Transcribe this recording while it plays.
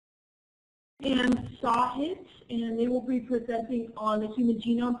and Sahit, and they will be presenting on the Human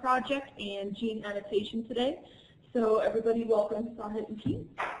Genome Project and gene annotation today. So everybody welcome Sahit and Cian.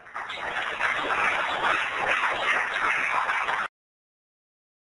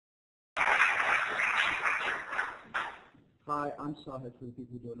 Hi, I'm Sahit for the people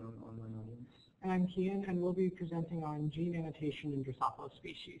who don't know an online audience. And I'm Cian, and we'll be presenting on gene annotation in Drosophila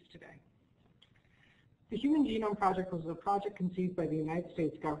species today. The Human Genome Project was a project conceived by the United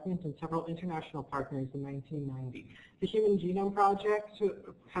States government and several international partners in 1990. The Human Genome Project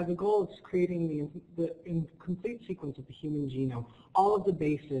has a goal of creating the complete sequence of the human genome, all of the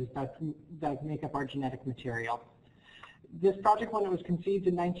bases that make up our genetic material. This project, when it was conceived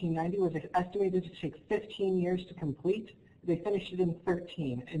in 1990, was estimated to take 15 years to complete. They finished it in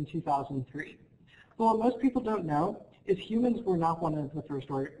 2003. But what most people don't know is humans were not the first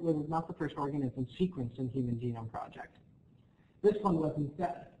organism sequenced in the Human Genome Project. This one was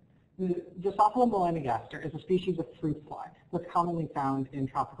instead. The Drosophila melanogaster is a species of fruit fly that's commonly found in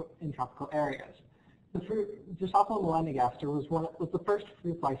tropical areas. The Drosophila melanogaster was the first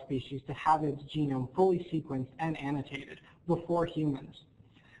fruit fly species to have its genome fully sequenced and annotated before humans.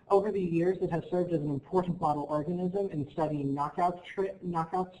 Over the years, it has served as an important model organism in studying knockout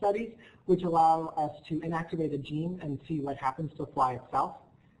studies, which allow us to inactivate a gene and see what happens to the fly itself,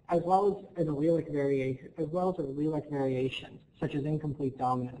 as well as allelic variations, such as incomplete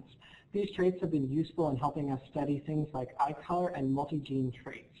dominance. These traits have been useful in helping us study things like eye color and multi-gene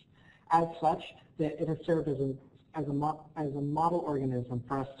traits. As such, it has served as a model organism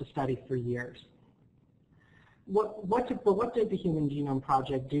for us to study for years. What did the Human Genome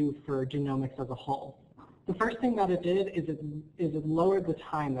Project do for genomics as a whole? The first thing that it did is it lowered the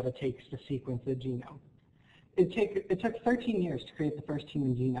time that it takes to sequence a genome. It took 13 years to create the first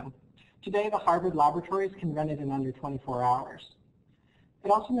human genome. Today, the Harvard laboratories can run it in under 24 hours.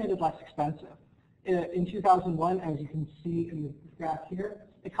 It also made it less expensive. In 2001, as you can see in the graph here,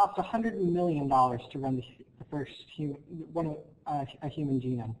 it cost $100 million to run the first human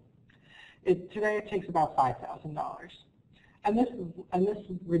genome. Today it takes about $5,000. And this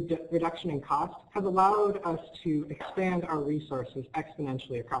reduction in cost has allowed us to expand our resources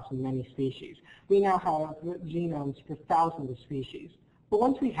exponentially across many species. We now have genomes for thousands of species. But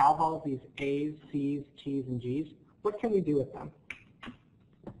once we have all of these A's, C's, T's, and G's, what can we do with them?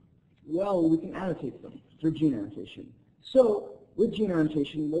 Well, we can annotate them through gene annotation. So with gene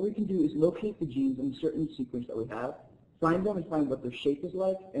annotation, what we can do is locate the genes in a certain sequence that we have, find them and find what their shape is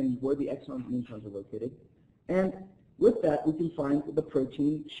like and where the exons and introns are located. And with that, we can find the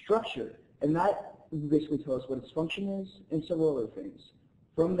protein structure. And that will basically tell us what its function is and several other things.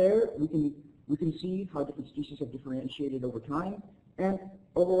 From there, we can see how different species have differentiated over time. And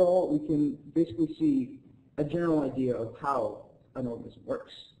overall, we can basically see a general idea of how an organism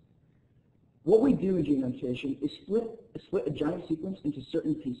works. What we do in gene annotation is split a giant sequence into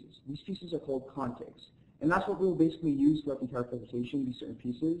certain pieces. These pieces are called contigs. And that's what we'll basically use throughout the entire presentation, these certain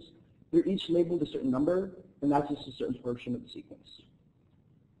pieces. They're each labeled a certain number, and that's just a certain portion of the sequence.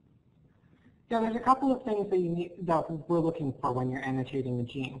 Yeah, there's a couple of things that we're looking for when you're annotating the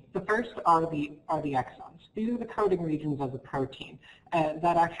gene. The first are the exons. These are the coding regions of the protein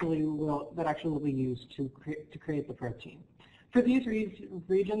that actually will be used to create the protein. For these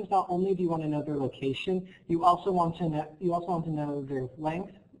regions, not only do you want to know their location, you also want to know their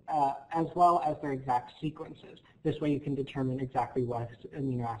length, as well as their exact sequences. This way you can determine exactly what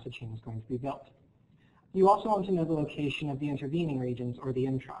amino acid chain is going to be built. You also want to know the location of the intervening regions, or the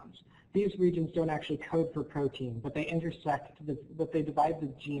introns. These regions don't actually code for protein, but they they divide the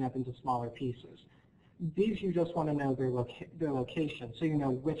gene up into smaller pieces. These you just want to know their location, so you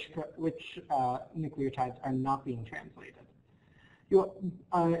know which nucleotides are not being translated.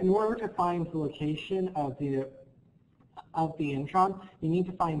 In order to find the location of the intron, you need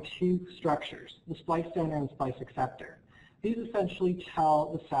to find two structures, the splice donor and splice acceptor. These essentially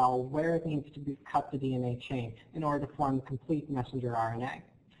tell the cell where it needs to cut the DNA chain in order to form the complete messenger RNA.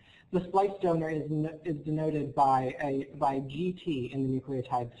 The splice donor is denoted by GT in the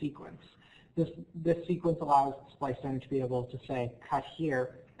nucleotide sequence. This sequence allows the splice donor to be able to say, cut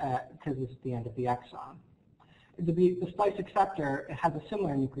here, because this is the end of the exon. The splice acceptor has a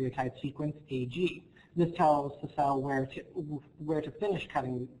similar nucleotide sequence, AG. This tells the cell where to finish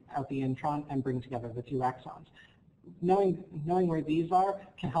cutting out the intron and bring together the two exons. Knowing where these are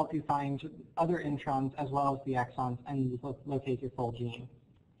can help you find other introns as well as the exons and locate your full gene.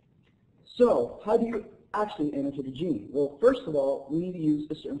 So how do you actually annotate a gene? Well, first of all, we need to use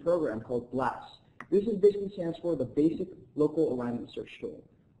a certain program called BLAST. This basically stands for the Basic Local Alignment Search Tool.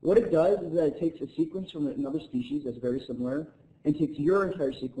 What it does is that it takes a sequence from another species that's very similar, and takes your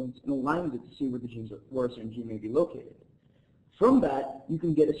entire sequence and aligns it to see where a certain gene may be located. From that, you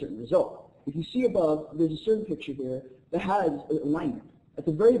can get a certain result. If you see above, there's a certain picture here that has an alignment. At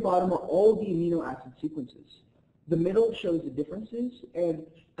the very bottom are all the amino acid sequences. The middle shows the differences, and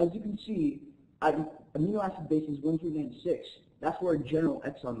as you can see, at amino acid bases 1 through 96, that's where a general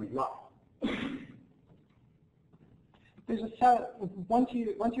exon may lie. There's a set, once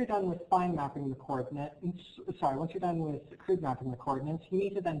you're done with fine mapping the coordinates, once you're done with crude mapping the coordinates, you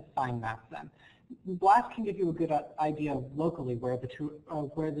need to then fine map them. BLAST can give you a good idea of locally where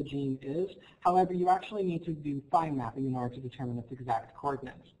the gene is. However, you actually need to do fine mapping in order to determine its exact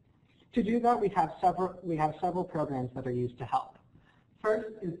coordinates. To do that, we have several programs that are used to help.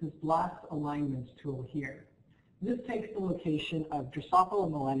 First is this BLAST alignment tool here. This takes the location of Drosophila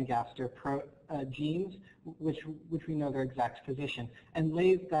and melanogaster genes, which we know their exact position, and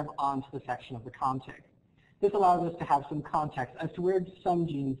lays them onto the section of the contig. This allows us to have some context as to where some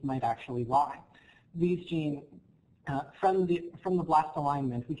genes might actually lie. These genes, from the BLAST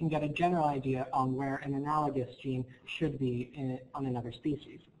alignment, we can get a general idea on where an analogous gene should be on another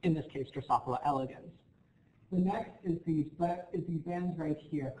species, in this case Drosophila elegans. The next is these bands right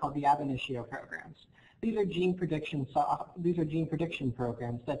here called the ab initio programs. These are gene prediction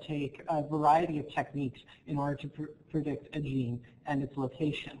programs that take a variety of techniques in order to predict a gene and its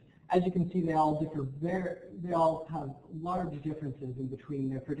location. As you can see, they all have large differences in between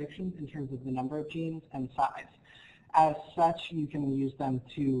their predictions in terms of the number of genes and size. As such, you can use them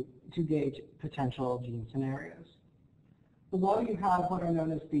to gauge potential gene scenarios. Below you have what are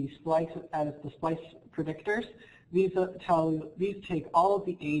known as the splice predictors. These take all of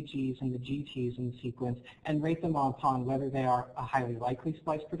the AGs and the GTs in the sequence and rate them upon whether they are a highly likely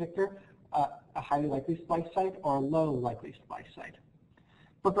splice predictor, a highly likely splice site, or a low likely splice site.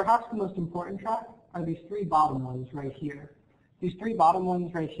 But perhaps the most important track are these three bottom ones right here. These three bottom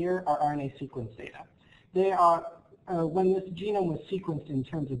ones right here are RNA sequence data. They are, when this genome was sequenced in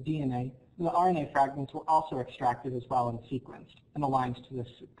terms of DNA, the RNA fragments were also extracted as well and sequenced and aligned to this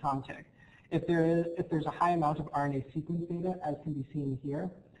contig. If there's a high amount of RNA sequence data, as can be seen here,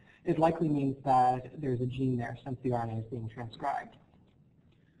 it likely means that there's a gene there since the RNA is being transcribed.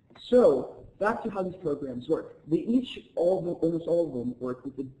 So, back to how these programs work. They almost all of them work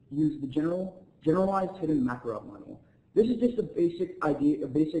with use the generalized hidden macro out model. This is just a basic idea, a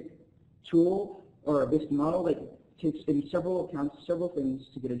basic tool, or a basic model that takes in several accounts, several things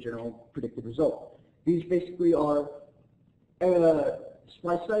to get a general predicted result. These basically are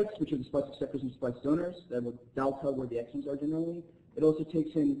splice sites, which are the splice acceptors and splice donors. That'll tell where the exons are generally. It also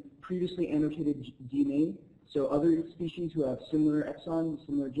takes in previously annotated DNA. So other species who have similar exons,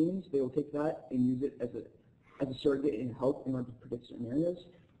 similar genes, they will take that and use it as a surrogate and help in order to predict certain areas.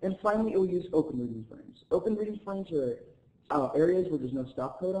 And finally, it will use open reading frames. Open reading frames are areas where there's no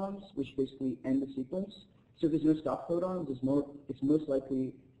stop codons, which basically end the sequence. So if there's no stop codons, it's most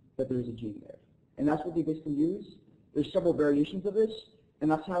likely that there's a gene there. And that's what they basically use. There's several variations of this,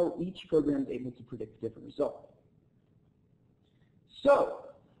 and that's how each program is able to predict a different result. So,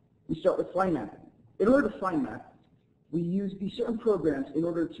 we start with fine mapping. In order to fine map, we use these certain programs in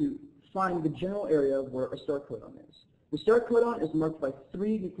order to find the general area where a start codon is. The start codon is marked by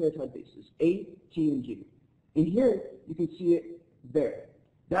 3 nucleotide bases, A, T, and G. And here, you can see it there.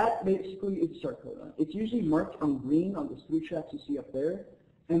 That basically is the start codon. It's usually marked on green on those 3 tracks you see up there,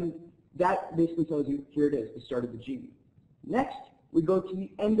 and that basically tells you, here it is, the start of the gene. Next, we go to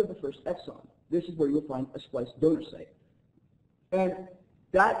the end of the first exon. This is where you'll find a splice donor site. And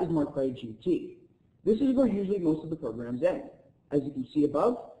that is marked by a GT. This is where usually most of the programs end. As you can see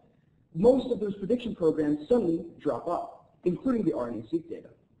above, most of those prediction programs suddenly drop off, including the RNA-seq data.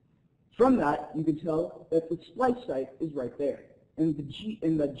 From that, you can tell that the splice site is right there, and the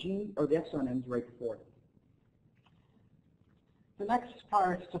gene or the exon ends right before it. The next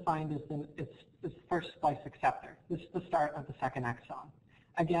part to find is the first splice acceptor. This is the start of the second exon.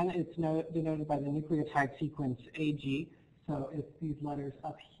 Again, it's denoted by the nucleotide sequence AG, so it's these letters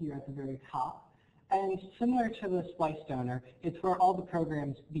up here at the very top. And similar to the splice donor, it's where all the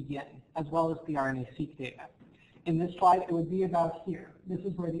programs begin, as well as the RNA-seq data. In this slide, it would be about here. This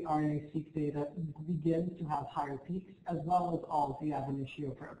is where the RNA-seq data begins to have higher peaks, as well as all of the ab initio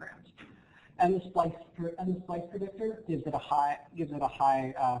programs. And the splice predictor gives it a high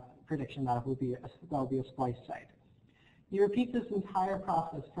prediction that will be a splice site. You repeat this entire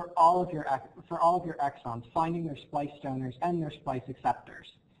process for all of your exons, finding their splice donors and their splice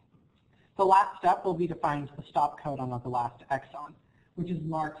acceptors. The last step will be to find the stop codon of the last exon, which is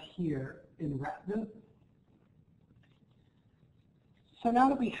marked here in red. So now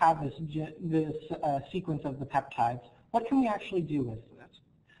that we have this sequence of the peptides, What can we actually do with this?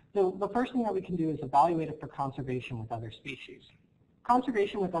 The first thing that we can do is evaluate it for conservation with other species.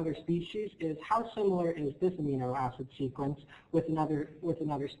 Conservation with other species is how similar is this amino acid sequence with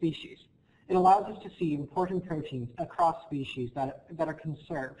another species. It allows us to see important proteins across species that are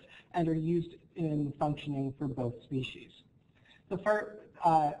conserved and are used in functioning for both species.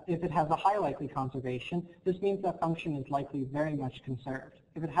 If it has a high likely conservation, this means that function is likely very much conserved.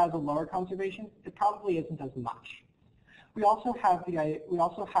 If it has a lower conservation, it probably isn't as much. We also have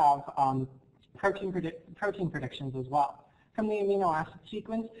protein predictions as well. From the amino acid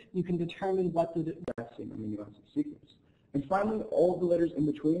sequence, you can determine what the exact same amino acid sequence. And finally, all the letters in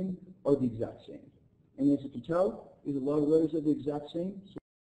between are the exact same. And as you can tell, there's a lot of letters that are the exact same, so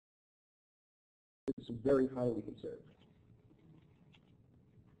it's very highly conserved.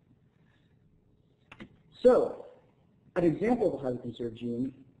 So, an example of a highly conserved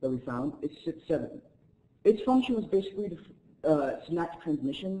gene that we found is CYP7. Its function was basically to synaptic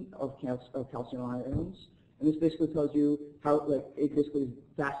transmission of calcium ions, and this basically tells you how, it basically is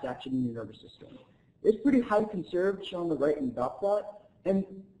fast action in your nervous system. It's pretty highly conserved, shown on the right in the dot plot, and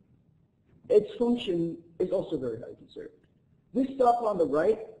its function is also very highly conserved. This dot plot on the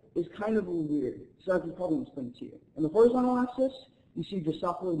right is kind of weird, so I can probably explain it to you. On the horizontal axis, you see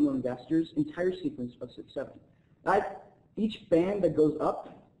Drosophila melanogaster's entire sequence of CYP7. Each band that goes up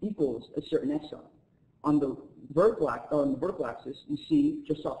equals a certain exon. On the vertical axis, you see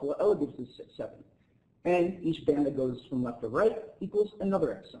Drosophila elegans is CYP7. And each band that goes from left to right equals another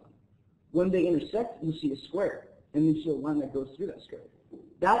exon. When they intersect, you see a square, and you see a line that goes through that square.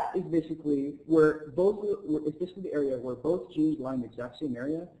 That is basically it's basically the area where both genes lie in the exact same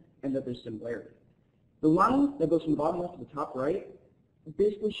area, and that there's similarity. The line that goes from the bottom left to the top right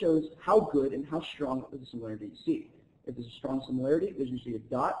basically shows how good and how strong of the similarity you see. If there's a strong similarity, there's usually a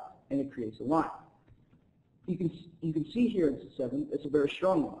dot, and it creates a line. You can see here in CYP7, it's a very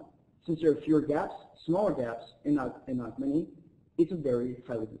strong line. Since there are fewer gaps, smaller gaps, and not many, it's a very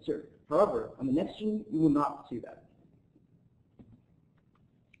highly conserved. However, on the next gene, you will not see that.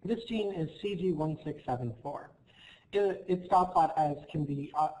 This gene is CG1674. Its dot plot, as can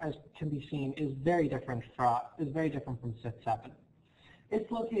be seen, is very different from CYP7. It's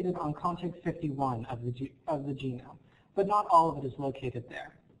located on contact 51 of the genome, but not all of it is located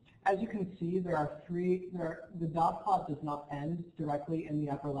there. As you can see, the dot plot does not end directly in the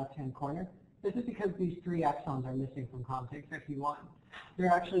upper left-hand corner. This is because these 3 exons are missing from contact 51.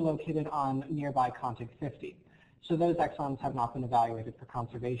 They're actually located on nearby contact 50, so those exons have not been evaluated for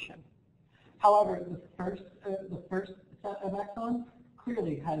conservation. However, the first set of exons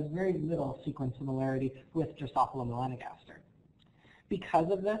clearly has very little sequence similarity with Drosophila melanogaster. Because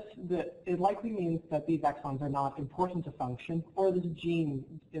of this, it likely means that these exons are not important to function, or this gene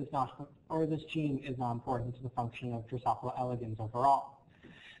is not important to the function of Drosophila elegans overall.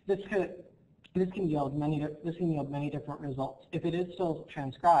 This can yield many different results. If it is still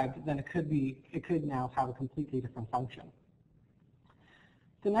transcribed, then it could now have a completely different function.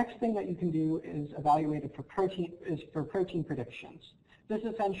 The next thing that you can do is evaluate it for protein predictions. This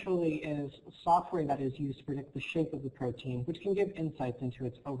essentially is software that is used to predict the shape of the protein, which can give insights into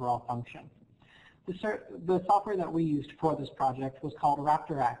its overall function. The software that we used for this project was called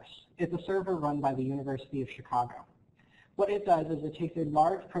RaptorX. It's a server run by the University of Chicago. What it does is it takes a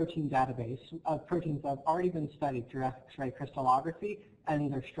large protein database of proteins that have already been studied through X-ray crystallography and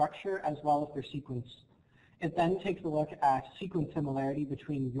their structure as well as their sequence. It then takes a look at sequence similarity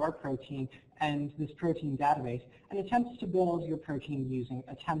between your protein and this protein database and attempts to build your protein using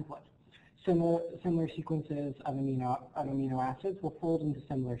a template. Similar sequences of amino acids will fold into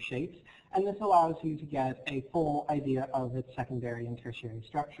similar shapes, and this allows you to get a full idea of its secondary and tertiary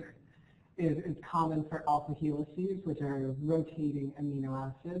structure. It's common for alpha helices, which are rotating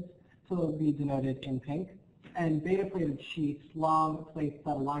amino acids, so they'll be denoted in pink, and beta-plated sheets, long plates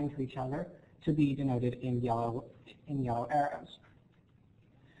that align to each other, to be denoted in yellow arrows.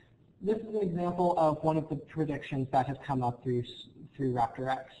 This is an example of one of the predictions that has come up through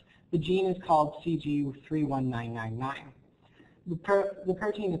RaptorX. The gene is called CG31999. The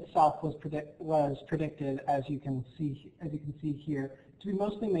protein itself was predicted, as you can see here, to be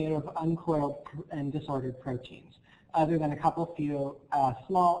mostly made of uncoiled and disordered proteins, other than a couple few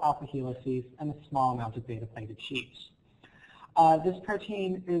small alpha helices and a small amount of beta-plated sheets. This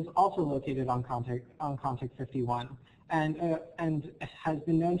protein is also located on contact 51 and has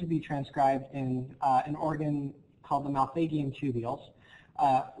been known to be transcribed in an organ called the malphagian tubules,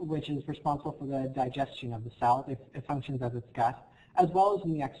 which is responsible for the digestion of the cell. It functions as its gut, as well as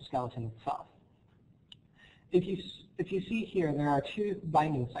in the exoskeleton itself. If you see here, there are two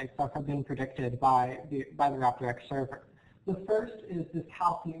binding sites that have been predicted by the RaptorX server. The first is this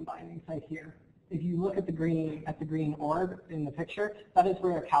calcium binding site here. If you look at the green orb in the picture, that is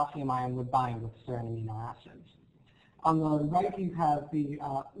where a calcium ion would bind with certain amino acids. On the right, you have the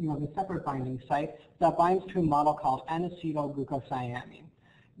separate binding site that binds to a model called N-acetylglucosylcyanine.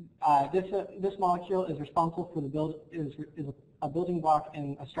 This molecule is responsible for is a building block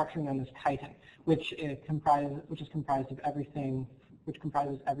in a structure known as chitin, which comprises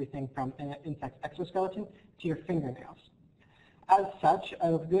everything from an insect's exoskeleton to your fingernails. As such,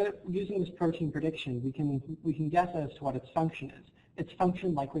 using this protein prediction, we can guess as to what its function is. Its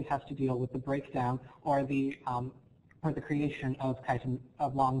function likely has to deal with the breakdown or the creation of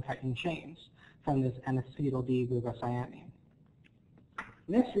long chitin chains from this N-acetyl-D-glucosylcyanine.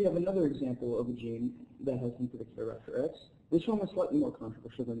 Next, we have another example of a gene that has been predicted by RaptorX. This one was slightly more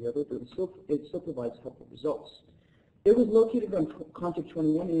controversial than the other, but it still provides helpful results. It was located on contact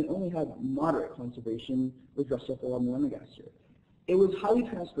 21 and it only had moderate conservation with Drosophila melanogaster. It was highly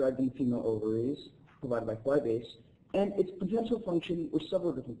transcribed in female ovaries, provided by flybase, and its potential function were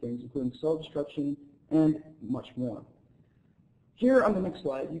several different things, including cell destruction and much more. Here on the next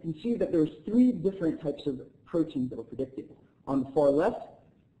slide, you can see that there's three different types of proteins that were predicted. On the far left,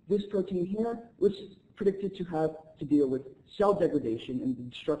 this protein here was predicted to have to deal with cell degradation and the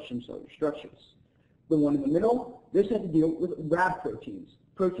destruction of cellular structures. The one in the middle, this had to deal with Rab proteins,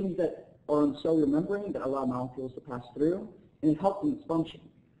 proteins that are on the cellular membrane that allow molecules to pass through, and it helped in its function.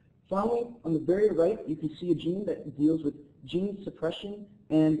 Finally, on the very right, you can see a gene that deals with gene suppression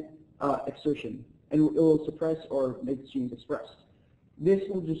and exertion, and it will suppress or make genes expressed. This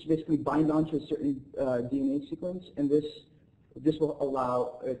will just basically bind onto a certain DNA sequence, and this will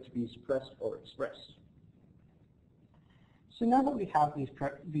allow it to be suppressed or expressed. So now that we have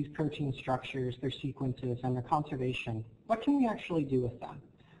these protein structures, their sequences, and their conservation, what can we actually do with them?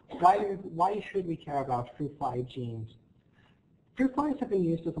 Why should we care about fruit fly genes? Fruit flies have been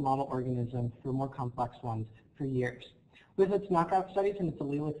used as a model organism for more complex ones for years. With its knockout studies and its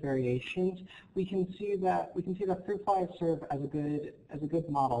allelic variations, we can see that fruit flies serve as a good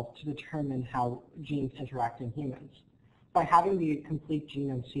model to determine how genes interact in humans. By having the complete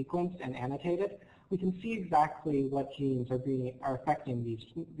genome sequenced and annotated, we can see exactly what genes are affecting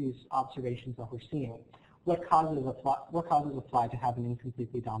these observations that we're seeing. What causes a fly to have an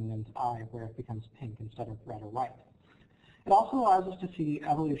incompletely dominant eye where it becomes pink instead of red or white? It also allows us to see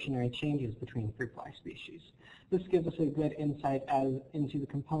evolutionary changes between fruit fly species. This gives us a good insight into the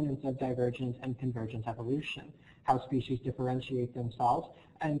components of divergent and convergent evolution, how species differentiate themselves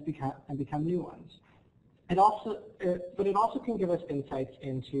and become new ones. But it also can give us insights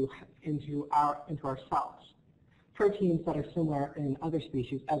into ourselves. Proteins that are similar in other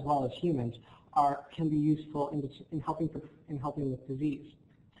species as well as humans can be useful in helping with disease.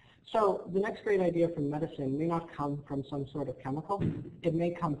 So the next great idea from medicine may not come from some sort of chemical. It may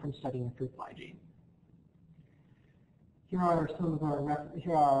come from studying a fruit fly gene. Here are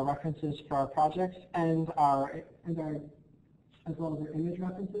our references for our projects and as well as our image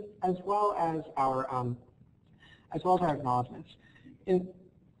references, as well as our acknowledgments. Any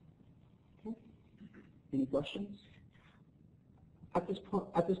questions? At this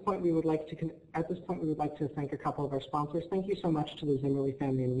point, we would like to thank a couple of our sponsors. Thank you so much to the Zimmerly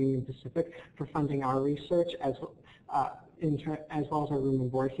family and Union Pacific for funding our research, as well as our room and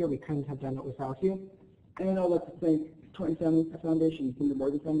board here. We couldn't have done it without you. And I'd like to thank Twenty Family Foundation, Kinder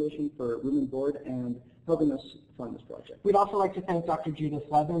Morgan Foundation for room and board and helping us fund this project. We'd also like to thank Dr. Judith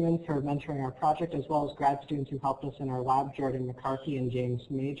Leatherman for mentoring our project, as well as grad students who helped us in our lab, Jordan McCarthy and James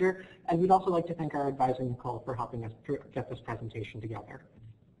Major. And we'd also like to thank our advisor, Nicole, for helping us get this presentation together.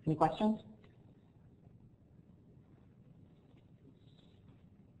 Any questions?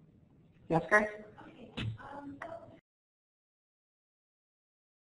 Yes, Grace?